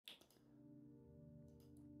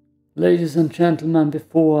Ladies and gentlemen,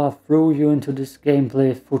 before I throw you into this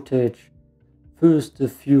gameplay footage, first a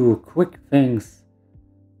few quick things.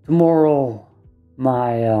 Tomorrow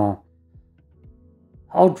my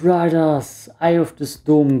Outriders Eye of the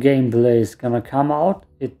Storm gameplay is gonna come out.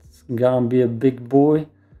 It's gonna be a big boy.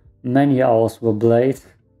 Many hours were played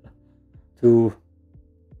to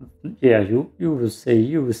you will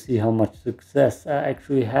see how much success I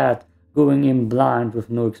actually had going in blind with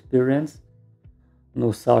no experience.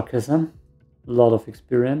 No sarcasm, a lot of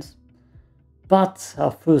experience. But I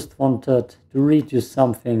first wanted to read you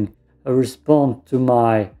something, a response to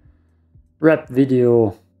my rap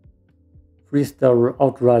video, Freestyle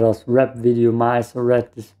Outriders rap video, My eyes are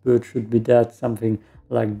red, this bird should be dead, something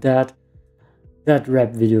like that. That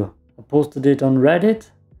rap video. I posted it on Reddit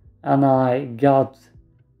and I got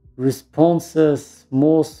responses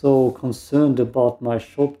more so concerned about my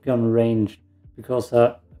shotgun range because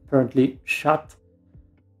I apparently shot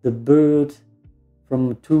the bird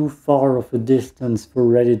from too far of a distance for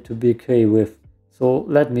Reddit to be okay with. So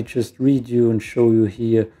let me just read you and show you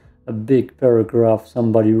here a big paragraph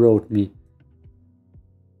somebody wrote me.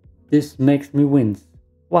 This makes me wince.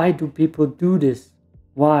 Why do people do this?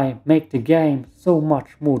 Why make the game so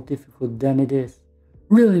much more difficult than it is?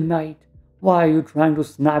 Really, mate, why are you trying to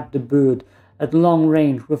snipe the bird at long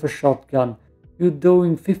range with a shotgun? You're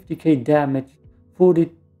doing 50k damage,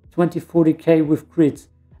 40k with crits.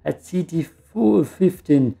 At CT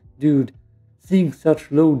 15, dude, seeing such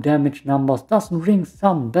low damage numbers doesn't ring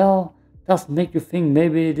some bell, doesn't make you think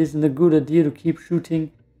maybe it isn't a good idea to keep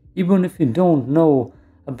shooting. Even if you don't know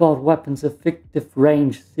about weapons' effective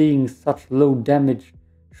range, seeing such low damage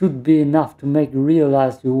should be enough to make you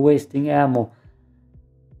realize you're wasting ammo.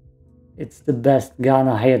 It's the best gun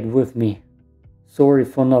I had with me. Sorry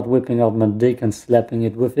for not whipping out my dick and slapping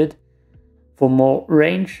it with it. For more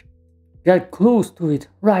range, get close to it,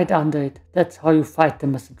 right under it. That's how you fight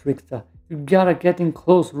them as a trickster. You gotta get in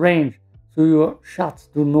close range so your shots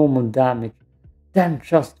do normal damage. Then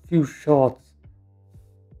just few shots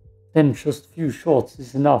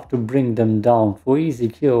is enough to bring them down for easy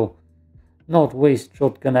kill. Not waste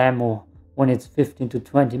shotgun ammo when it's 15 to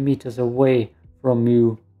 20 meters away from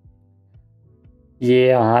you.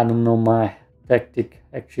 Yeah, I don't know, my tactic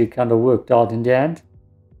actually kinda worked out in the end.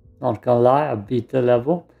 Not gonna lie, I beat the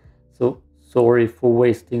level. So sorry for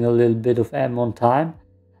wasting a little bit of ammo on time.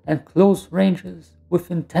 And close ranges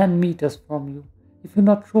within 10 meters from you. If you're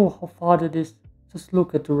not sure how far that is, just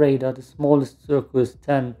look at the radar. The smallest circle is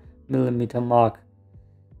 10mm mark.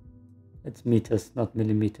 It's meters, not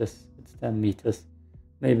millimeters. It's 10 meters.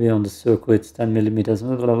 Maybe on the circle it's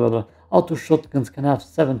 10mm. Auto shotguns can have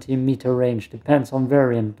 70-meter range, depends on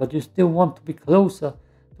variant, but you still want to be closer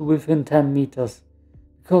to within 10 meters.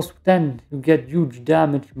 Because then you get huge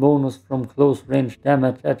damage bonus from close range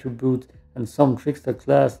damage attributes and some trickster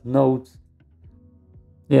class nodes.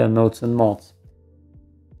 Yeah, nodes and mods.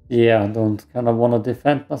 Yeah, I don't kinda wanna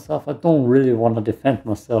defend myself. I don't really wanna defend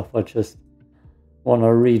myself. I just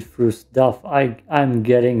wanna read through stuff I'm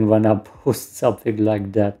getting when I post something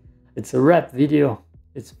like that. It's a rap video.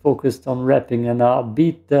 It's focused on rapping and I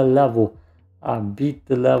beat the level.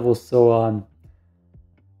 So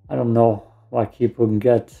I don't know why people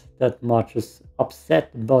get that much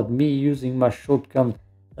upset about me using my shotgun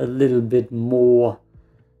a little bit more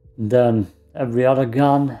than every other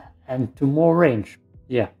gun and to more range.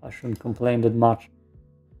 Yeah, I shouldn't complain that much.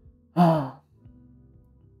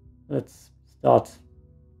 Let's start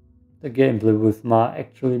the gameplay with my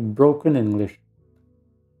actually broken English.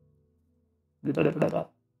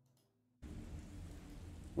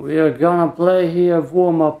 We are gonna play here a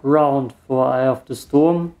warm-up round for Eye of the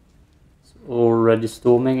Storm. Already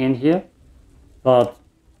storming in here, but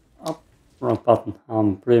wrong button.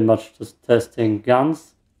 I'm pretty much just testing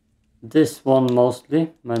guns. This one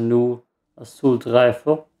mostly, my new assault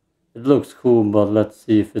rifle. It looks cool, but let's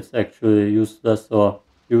see if it's actually useless or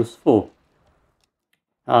useful.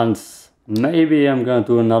 And maybe I'm gonna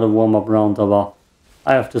do another warm-up round of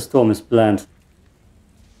Eye of the Storm is planned.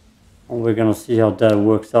 And we're gonna see how that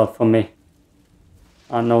works out for me.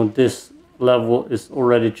 I know this level is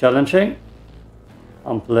already challenging.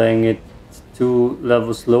 I'm playing it 2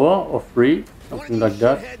 levels lower or 3, something like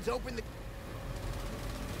that.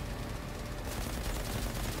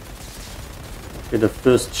 Okay, the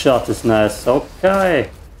first shot is nice. Okay.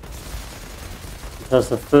 It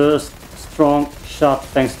has a first strong shot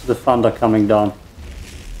thanks to the thunder coming down.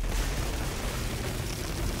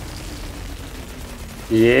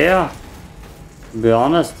 Yeah, to be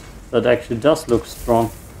honest, that actually does look strong.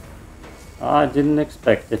 I didn't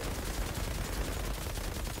expect it.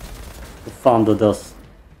 The thunder does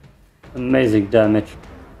amazing damage.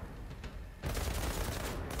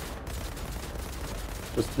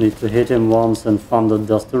 Just need to hit him once and Thunder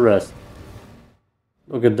does the rest.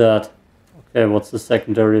 Look at that. Okay, what's the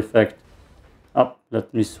secondary effect? Oh,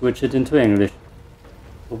 let me switch it into English.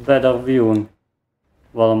 For better viewing.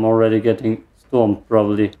 Well, I'm already getting stormed,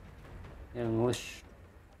 probably. English.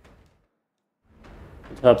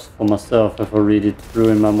 It helps for myself if I read it through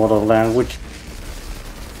in my mother language.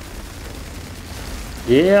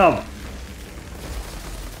 Yeah!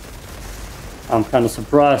 I'm kind of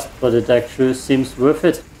surprised, but it actually seems worth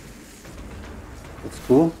it. That's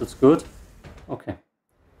cool, that's good. Okay.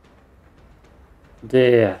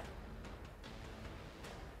 There.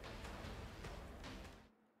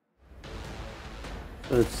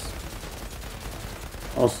 So it's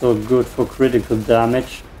also good for critical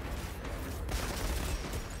damage.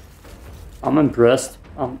 I'm impressed.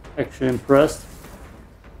 I'm actually impressed.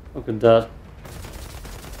 Look at that.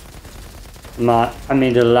 I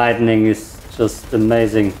mean, the lightning is just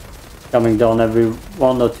amazing. Coming down every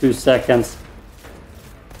 1 or 2 seconds.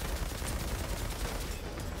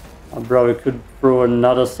 I probably could throw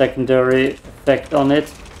another secondary effect on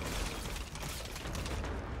it.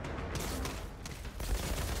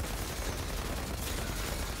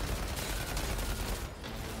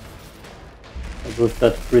 But with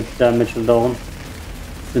that crit damage alone,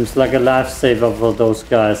 seems like a lifesaver for those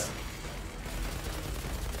guys.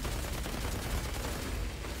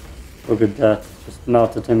 Look at that, just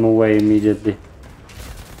melted him away immediately.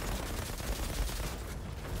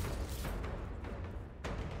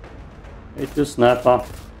 Hey, you sniper.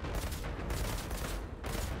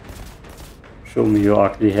 Show me your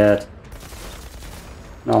ugly head.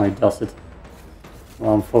 Now he does it.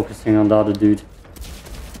 Well, I'm focusing on the other dude.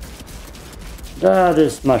 That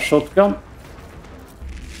is my shotgun.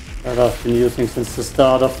 That I've been using since the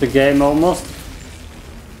start of the game almost.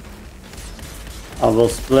 I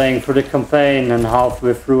was playing through the campaign and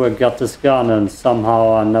halfway through I got this gun and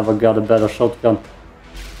somehow I never got a better shotgun.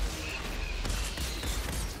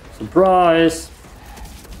 Surprise!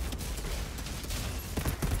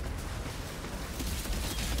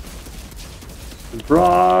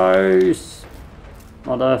 Surprise!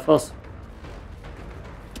 Mother effers.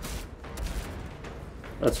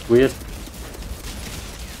 That's weird.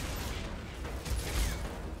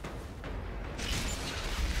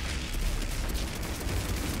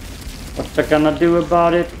 What I gonna do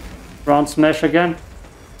about it? Ground smash again?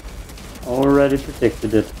 Already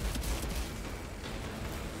predicted it.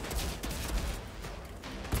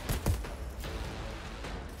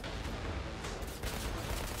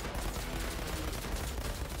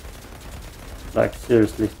 Like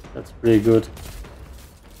seriously, that's pretty good.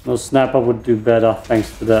 No sniper would do better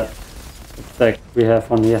thanks to that effect we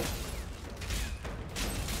have on here.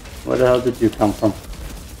 Where the hell did you come from?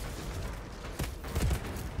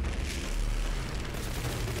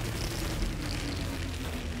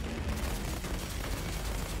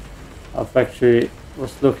 I've actually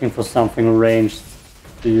was looking for something ranged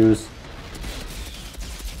to use.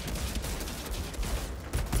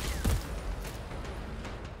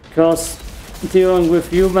 Because dealing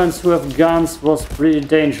with humans who have guns was pretty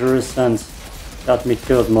dangerous and got me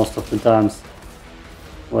killed most of the times.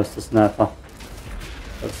 Where's the sniper?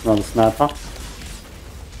 That's not a sniper.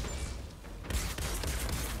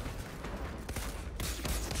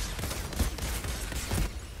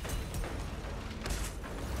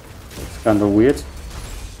 That's kind of weird.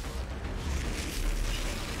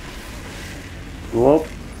 Whoop.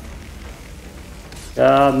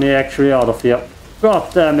 Got me actually out of here.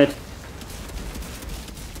 God damn it.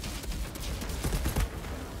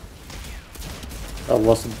 That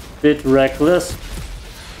was a bit reckless.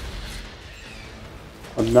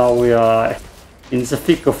 But now we are in the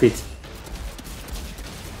thick of it.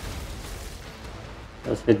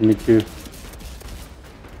 That's hit me too.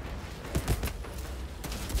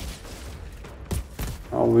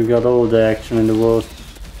 Oh, we got all the action in the world.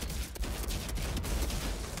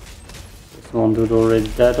 This one dude already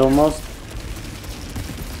dead almost.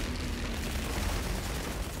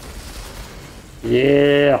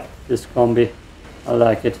 Yeah, this combi. I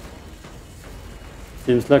like it.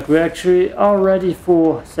 Seems like we actually are ready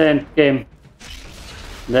for the end game.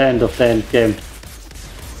 The end of the end game.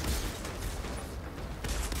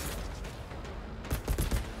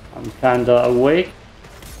 I'm kinda awake.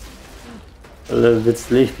 A little bit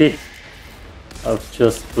sleepy. I've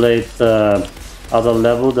just played the other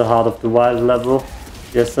level, the Heart of the Wild level,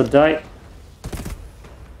 yesterday.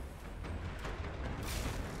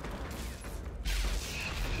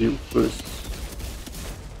 You first.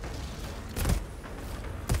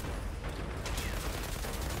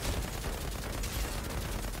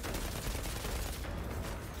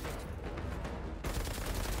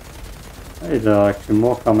 Hey, there are actually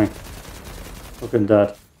more coming. Look at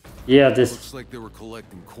that. Yeah, this... Looks like they were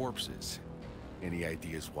collecting corpses. Any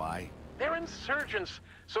ideas why? They're insurgents,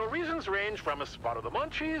 so reasons range from a spot of the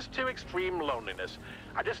munchies to extreme loneliness.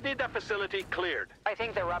 I just need that facility cleared. I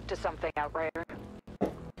think they're up to something, Outrider.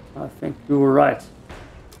 I think you were right.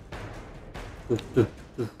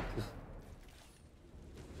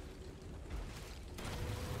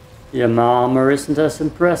 Yeah, my armor isn't as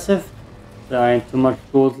impressive. There ain't too much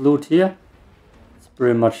gold loot here. It's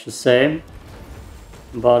pretty much the same.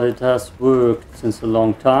 But it has worked since a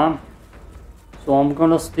long time. So I'm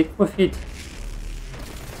gonna stick with it.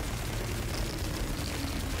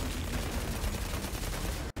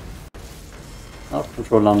 Oh,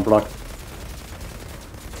 control unblocked.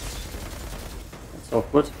 That's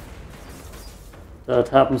awkward. That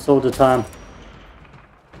happens all the time.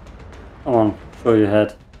 Come on, show your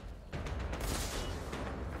head.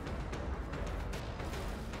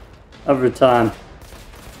 Every time.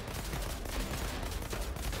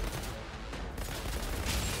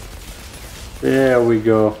 There we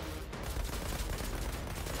go.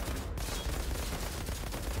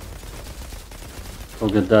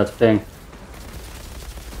 Look at that thing.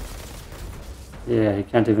 Yeah, he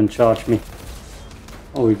can't even charge me.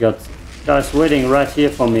 Oh, we got guys waiting right here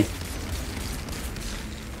for me.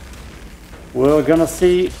 We're gonna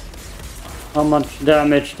see how much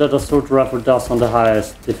damage that assault rifle does on the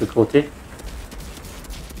highest difficulty.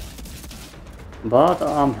 But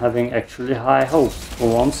I'm having actually high hopes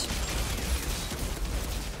for once.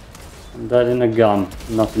 And that in a gun,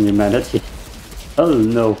 not in humanity. Oh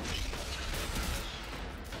no.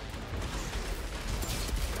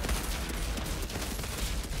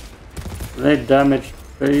 Grenade damage,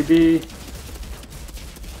 baby.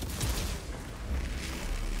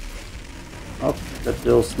 Oh, get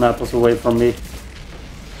those snappers away from me.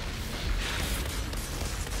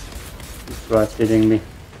 He's right hitting me.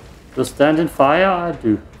 Do I stand in fire? I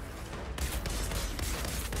do.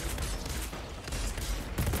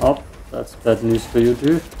 Oh, that's bad news for you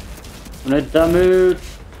too. Grenade damage.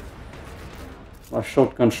 My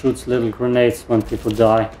shotgun shoots little grenades when people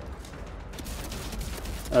die.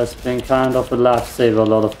 That's been kind of a lifesaver a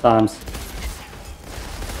lot of times.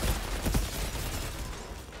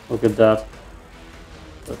 Look at that.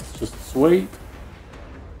 That's just sweet.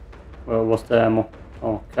 Where was the ammo?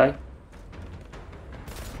 Okay.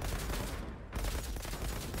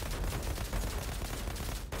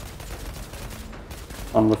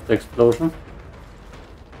 On with the explosion.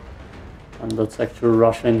 And let's actually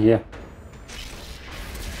rush in here.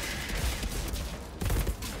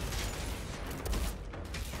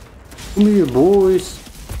 Come here, boys.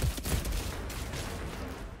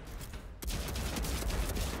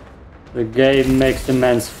 The game makes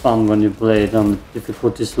immense fun when you play it on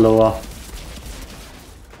difficulty slower.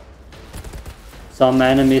 Some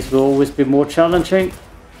enemies will always be more challenging,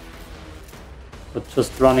 but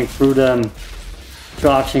just running through them,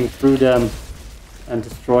 charging through them, and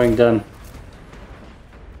destroying them.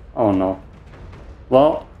 Oh no.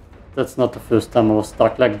 Well, that's not the first time I was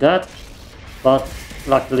stuck like that, but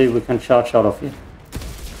luckily we can charge out of here.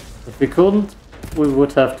 If we couldn't, we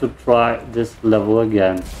would have to try this level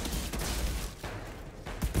again.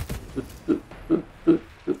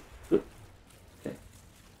 Okay.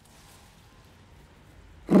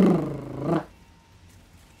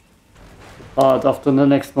 But after the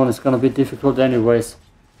next one is gonna be difficult anyways.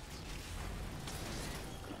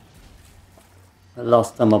 The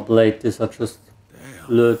last time I played this I just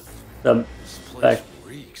lured them back.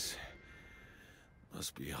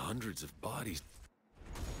 Must be hundreds of bodies.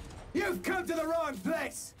 You've come to the wrong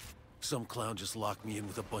place! Some clown just locked me in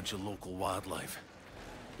with a bunch of local wildlife.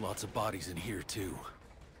 Lots of bodies in here too.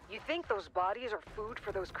 You think those bodies are food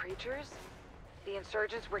for those creatures? The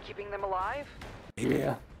insurgents were keeping them alive?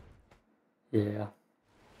 Yeah. Yeah.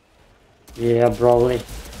 Yeah, probably.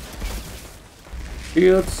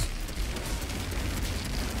 Shields.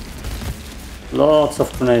 Lots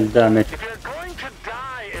of grenade damage. If you're going to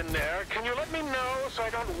die in there, can you let me know so I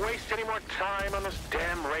don't waste any more time on this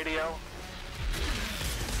damn radio?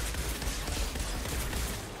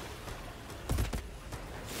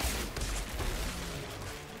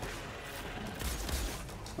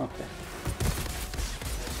 Okay.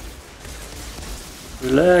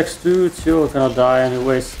 Relax, dudes. You're gonna die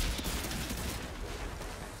anyways.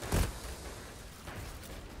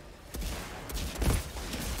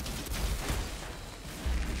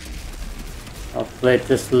 I played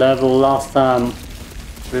this level last time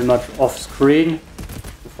pretty much off screen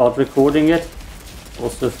without recording it.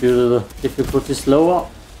 Also feel the difficulty slower.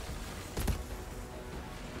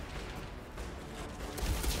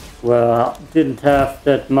 where I didn't have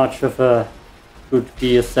that much of a good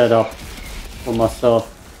gear setup for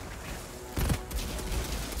myself.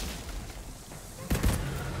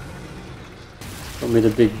 Show me the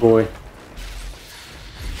big boy.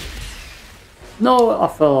 No, I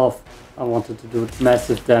fell off. I wanted to do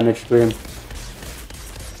massive damage to him.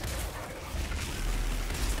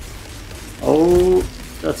 Oh,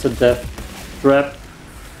 that's a death trap.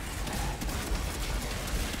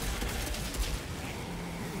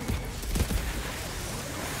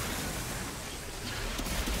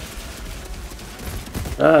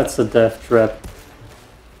 That's a death trap.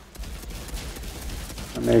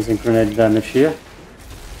 Amazing grenade damage here.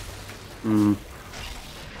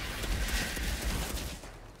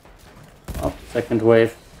 Oh, second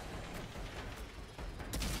wave.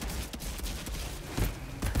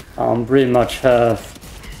 I'm pretty much having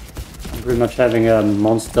a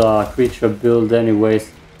monster creature build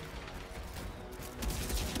anyways.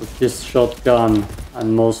 With this shotgun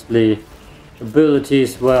and mostly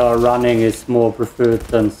abilities where running is more preferred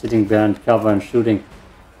than sitting behind cover and shooting.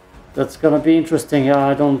 That's gonna be interesting.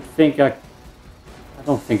 I don't think I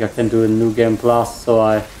can do a new game plus, so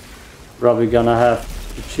I probably gonna have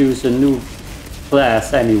to choose a new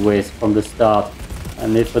class anyways from the start.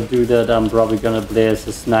 And if I do that, I'm probably gonna play as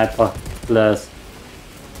a sniper class.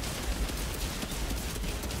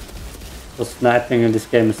 So sniping in this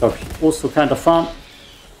game is also kind of fun.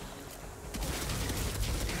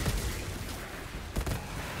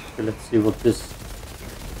 Okay, let's see what this...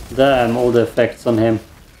 Damn, all the effects on him.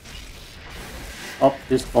 Oh,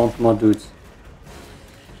 this spawned more dudes.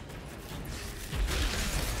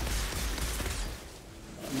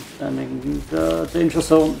 I'm standing in the danger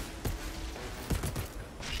zone.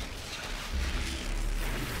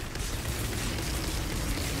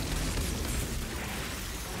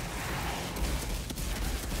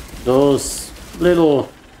 Those little...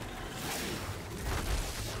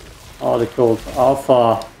 How are they called?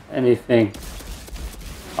 Alpha anything.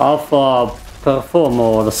 Alpha performer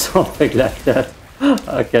or something like that.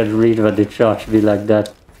 I can't read when they charge me like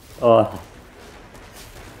that. Oh.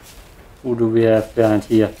 Who do we have behind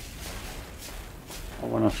here? I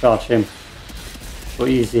wanna charge him for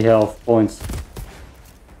easy health points.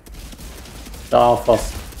 The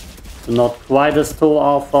alphas. So not quite as tall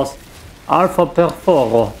alphas. Alpha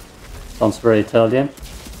perforer. Sounds very Italian.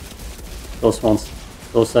 Those ones.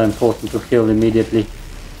 Those are important to kill immediately.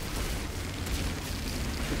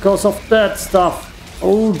 Because of that stuff.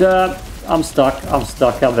 Oh damn. I'm stuck.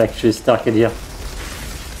 I'm actually stuck in here.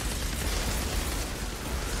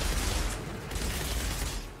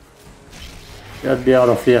 Get me out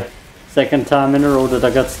of here. Second time in a row that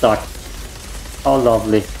I got stuck. How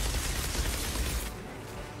lovely.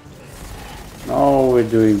 Now we're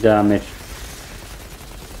doing damage.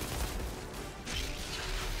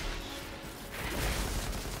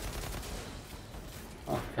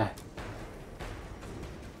 Okay.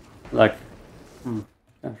 Like,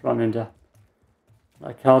 can't run in there.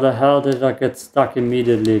 Like, how the hell did I get stuck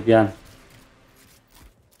immediately again?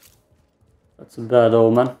 That's a bad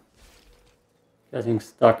omen. Getting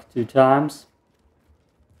stuck 2 times.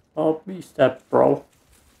 Help me, step bro.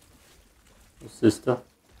 Or sister.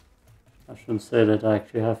 I shouldn't say that I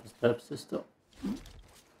actually have a stepsister.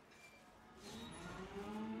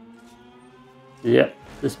 Yeah,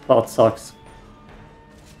 this part sucks.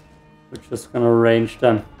 We're just gonna range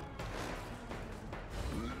them.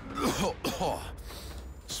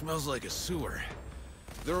 Smells like a sewer.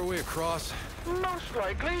 There a way across? Most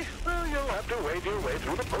likely. Well, you'll have to wade your way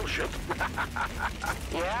through the bullshit.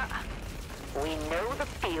 Yeah, we know the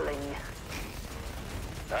feeling.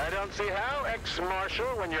 I don't see how,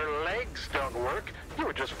 ex-marshal, when your legs don't work, you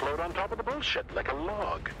would just float on top of the bullshit like a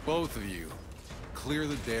log. Both of you. Clear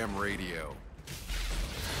the damn radio.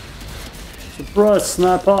 Surprise,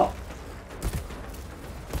 sniper!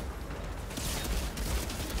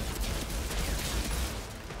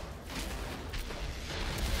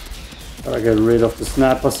 Gotta get rid of the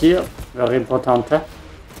snipers here. Very important.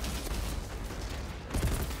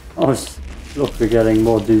 Oh, look, we're getting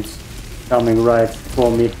more dudes coming right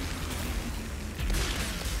for me.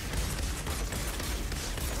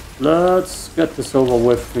 Let's get this over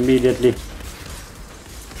with immediately.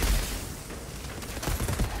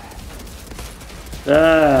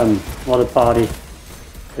 Damn, what a party.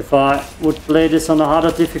 If I would play this on a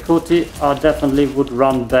harder difficulty, I definitely would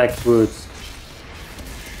run backwards.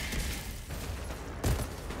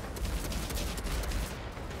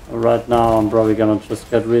 Right now I'm probably gonna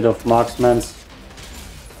just get rid of marksmans.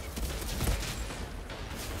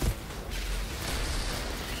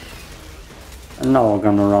 And now I'm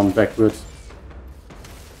gonna run backwards.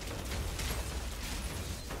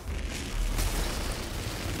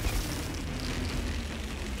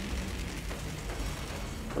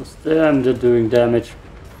 Because damn, they're doing damage.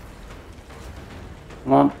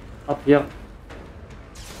 Come on, up here.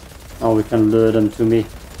 Now we can lure them to me.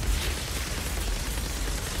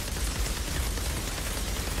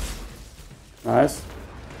 Nice.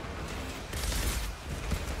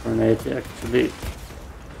 Grenade actually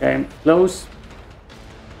came close.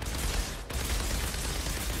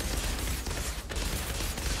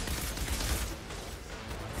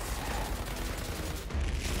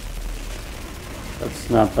 That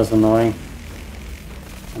snapper's annoying.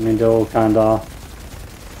 I mean, they all kinda are.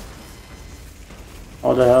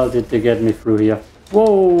 How the hell did they get me through here?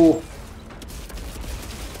 Whoa!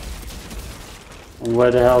 And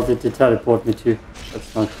where the hell did they teleport me to?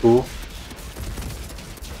 That's not cool.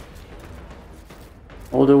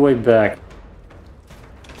 All the way back.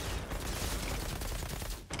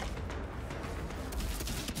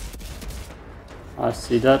 I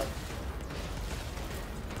see that.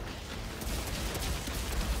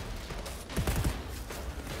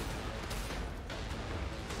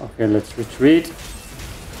 Okay, let's retreat.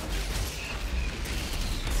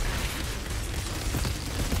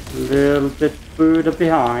 A little bit further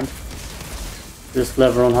behind. This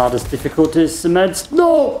level on hardest difficulty is immense.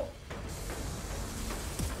 No!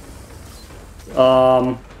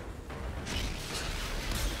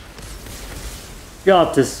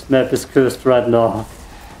 God, this map is cursed right now.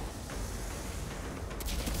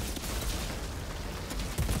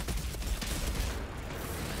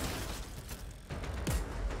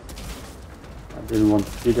 I didn't want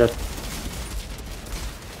to do that.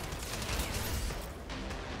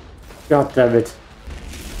 God damn it.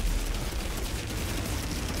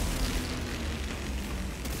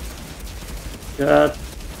 Get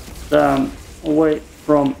them away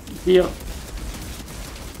from here.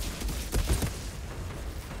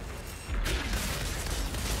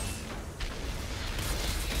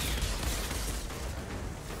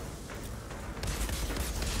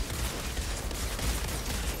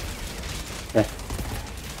 Okay.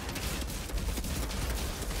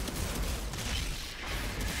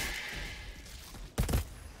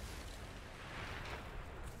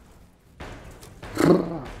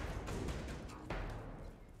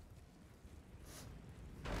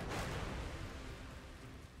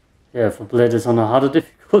 Yeah, if I play this on a harder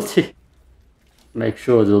difficulty, make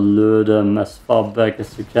sure to lure them as far back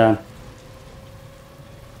as you can.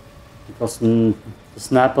 Because the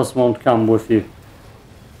snipers won't come with you.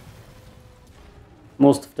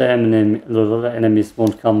 Most of the enemies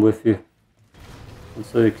won't come with you. And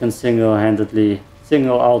so you can single-handedly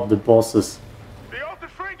single out the bosses. The Alter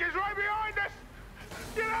Frank is right behind us!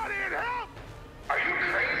 Get out here and help! Are you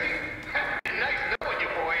crazy? Nice knowing you,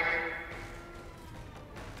 boys.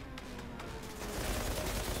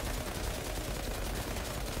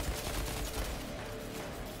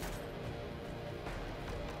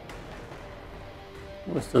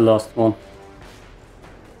 Where's the last one?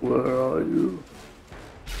 Where are you?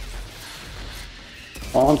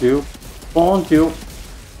 Found you. Found you.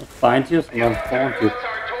 I'll find you. Someone found you.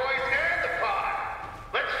 Our toys and the pod.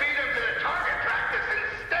 Let's feed them to the target practice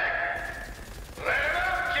instead. Let it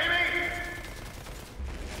up, Jimmy!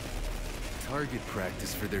 Target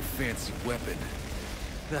practice for their fancy weapon.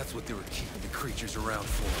 That's what they were keeping the creatures around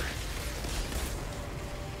for.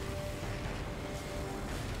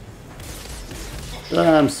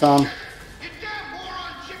 Damn, son. You damn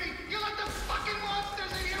moron, Jimmy! You let the fucking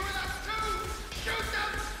monsters in here with us too! Shoot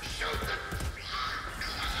them! Shoot them!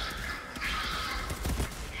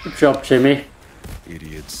 Good job, Jimmy.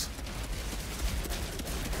 Idiots.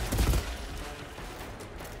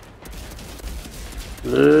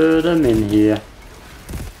 Lure them in here.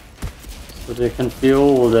 So they can feel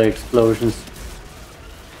all the explosions.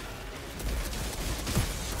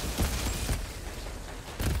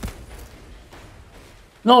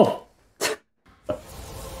 No!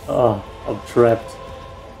 Oh, I'm trapped.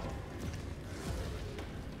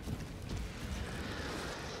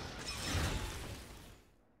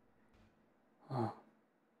 Oh.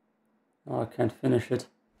 No, I can't finish it.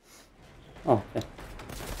 Oh, okay.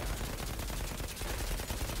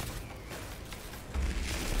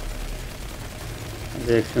 Can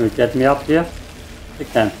they actually get me up here? They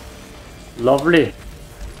can. Lovely.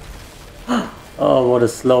 Oh, what a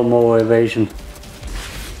slow-mo evasion.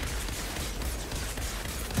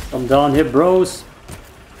 Come down here, bros.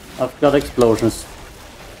 I've got explosions.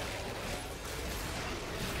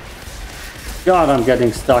 God, I'm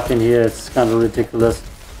getting stuck in here. It's kind of ridiculous.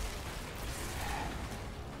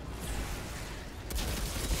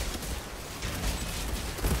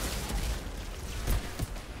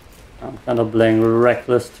 I'm kind of playing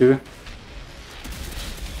reckless too.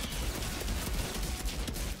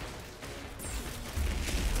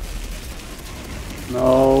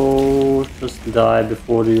 Die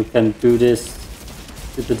before you can do this.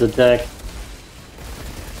 Keep it attack.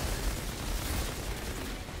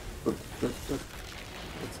 Good, good, good.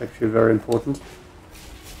 That's actually very important.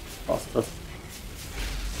 Bastard.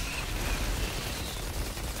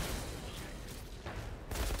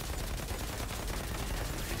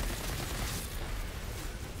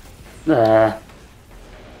 Nah.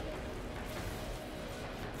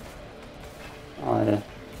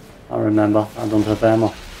 I remember, I don't have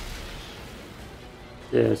ammo.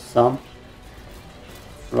 There's some.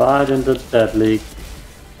 Right in the deadly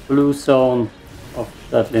blue zone of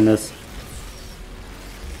deadliness.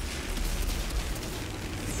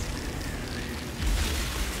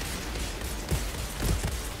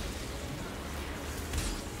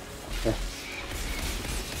 Okay.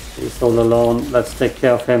 He's all alone, let's take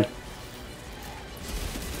care of him.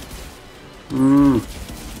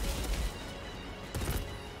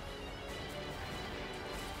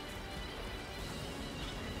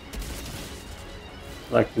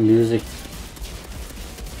 Like the music.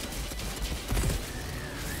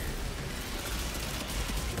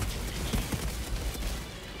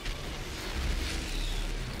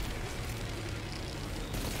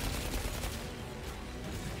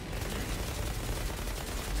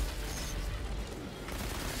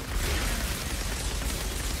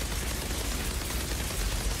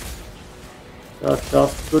 That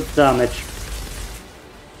does good damage.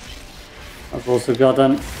 I've also got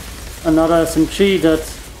another SMG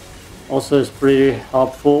that also is pretty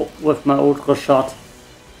helpful with my ultra shot.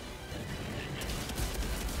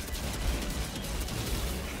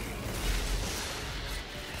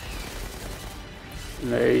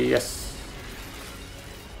 Yes.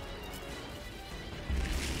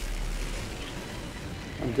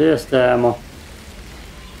 And there's the ammo.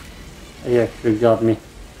 He actually got me.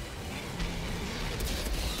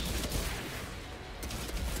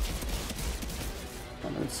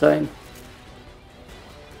 I'm insane.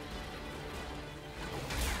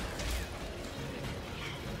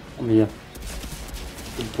 Come here.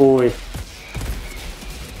 Good boy.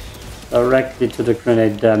 Directly to the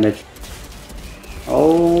grenade damage.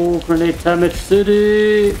 Oh, grenade damage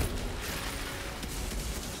city!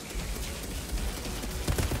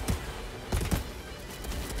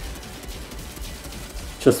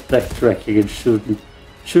 Just backtracking and shooting.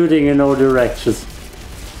 Shooting in all directions.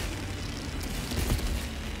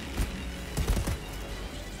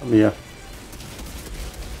 Come here.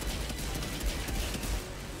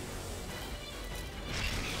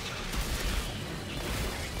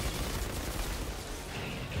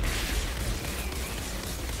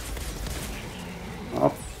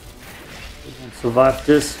 Up. We can survive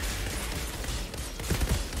this.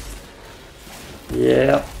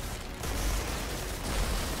 Yeah.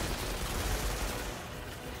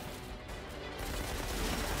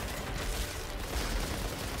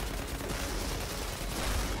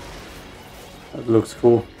 That looks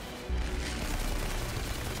cool.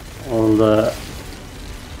 All the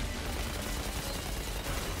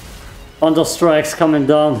Hunter strikes coming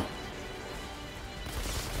down.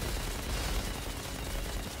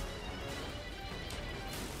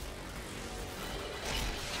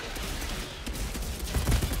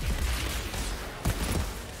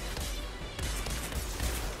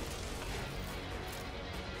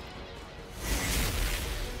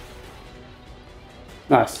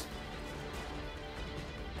 Nice.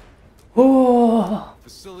 Oh.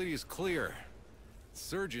 Facility is clear.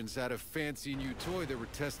 Surgeons had a fancy new toy they were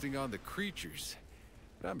testing on the creatures.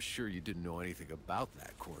 But I'm sure you didn't know anything about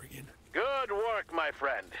that, Corrigan. Good work, my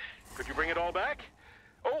friend. Could you bring it all back?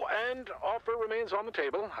 Oh, and offer remains on the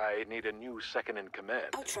table. I need a new second in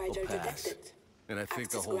command. Outrider Pass. detected. And I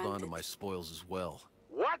think I'll Access hold on to granted. my spoils as well.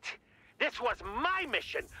 What? This was my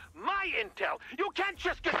mission, my intel. You can't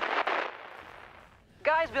just get...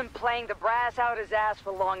 Guy's been playing the brass out his ass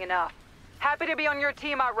for long enough. Happy to be on your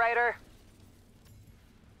team, Outrider.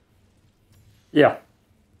 Yeah.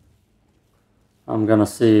 I'm gonna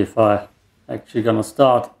see if I actually gonna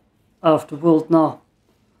start Afterworld now.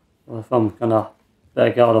 Or if I'm gonna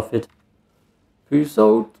back out of it. Peace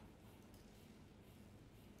out.